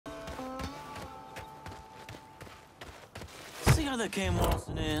See how they came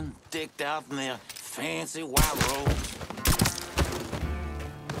waltzing in, decked out in their fancy white robes?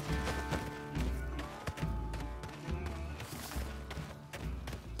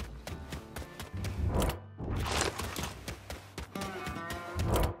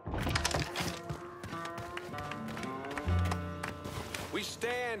 We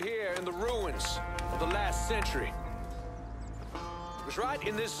stand here in the ruins of the last century. It was right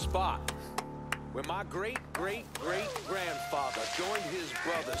in this spot where my great-great-great-grandfather joined his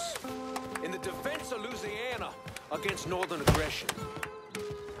brothers in the defense of Louisiana against northern aggression.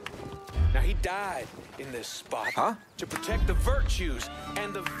 Now, he died in this spot to protect the virtues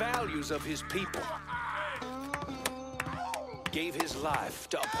and the values of his people. Gave his life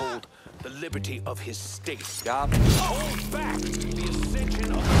to uphold the liberty of his state. Hold back the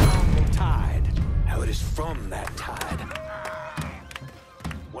ascension of the Congo tide. Now, it is from that tide.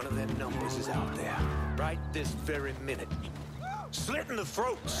 One of their numbers is out there, right this very minute, slitting the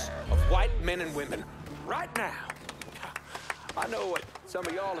throats of white men and women, right now. I know what some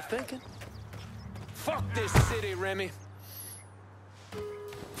of y'all are thinking. Fuck this city, Remy.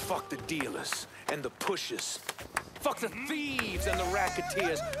 Fuck the dealers and the pushers. Fuck the thieves and the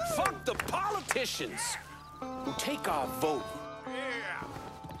racketeers. Fuck the politicians who take our vote.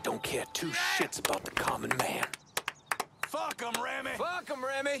 Don't care two shits about the common man. Fuck 'em, Remy! Fuck 'em,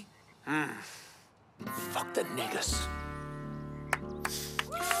 Remy! Fuck the niggas.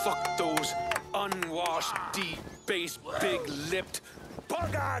 Fuck those unwashed, debased, big-lipped,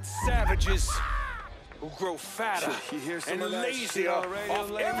 bug-eyed savages who grow fatter and lazier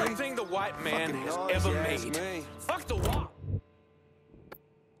off everything the white man has ever made. Fuck the walk.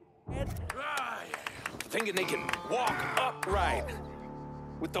 Thinking they can walk upright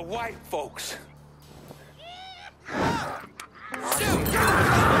with the white folks. Feel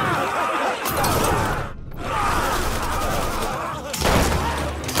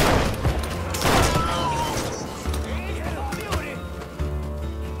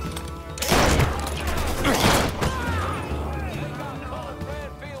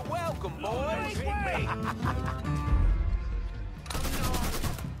welcome, boys.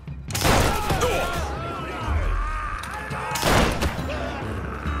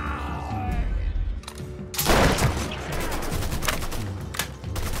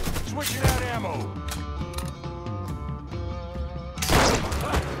 Switching out ammo.